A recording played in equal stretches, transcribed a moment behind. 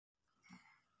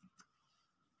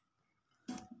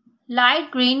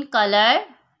light green color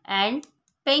and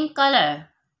pink color.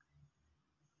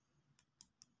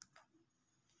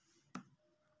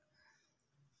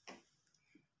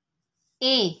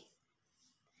 A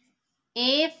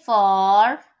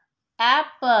for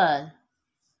apple.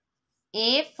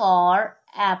 A for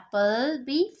apple.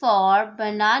 B for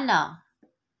banana.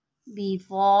 B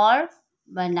for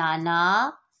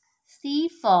banana. C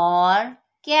for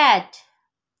cat.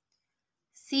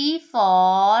 C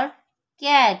for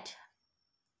cat.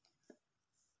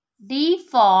 D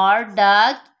for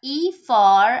duck. E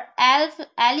for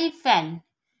elephant.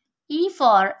 E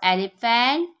for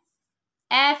elephant.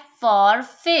 F for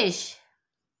fish.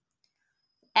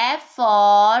 F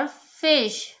for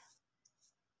fish.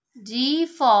 G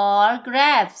for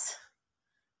grapes.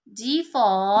 G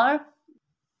for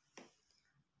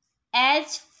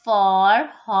H for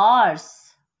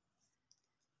horse.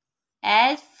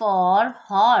 H for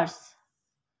horse.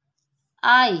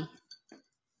 I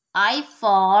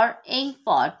for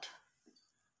inkpot.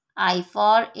 I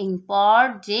for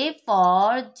inkpot. J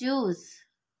for juice.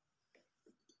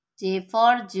 J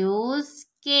for juice.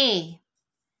 K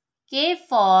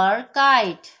for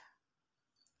kite.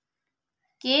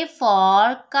 K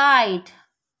for kite.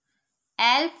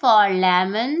 L for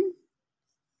lemon.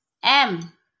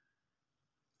 M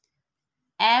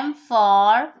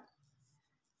for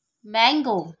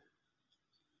mango.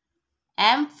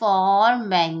 M for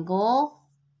mango.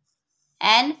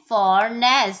 N for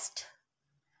nest.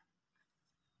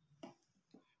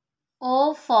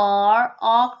 O for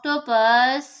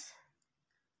octopus.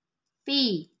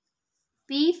 P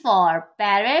for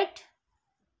parrot.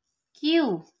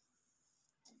 Q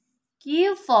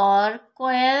for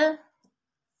quail.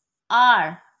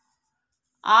 R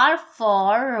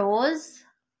for rose.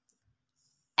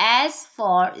 S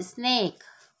for snake.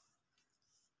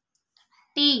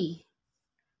 T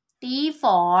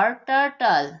for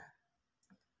turtle.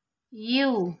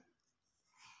 U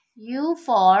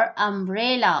for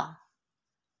umbrella.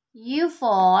 U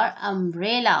for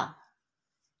umbrella.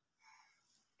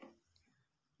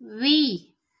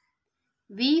 V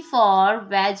for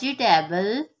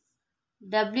vegetable.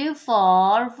 W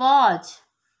for watch.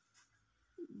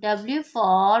 W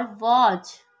for watch.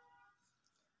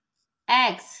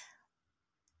 X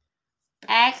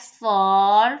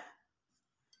for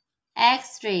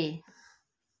X-ray.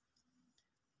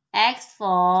 X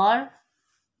for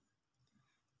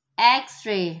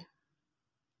X-ray.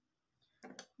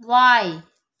 Y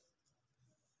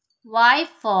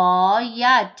for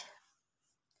yacht.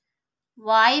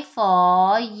 Y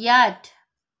for yacht.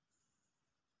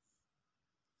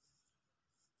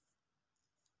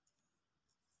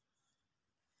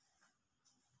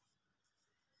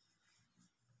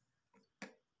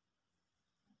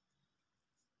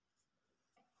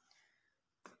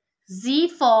 Z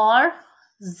for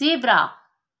zebra.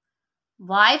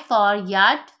 Y for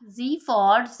yacht. Z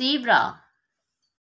for zebra.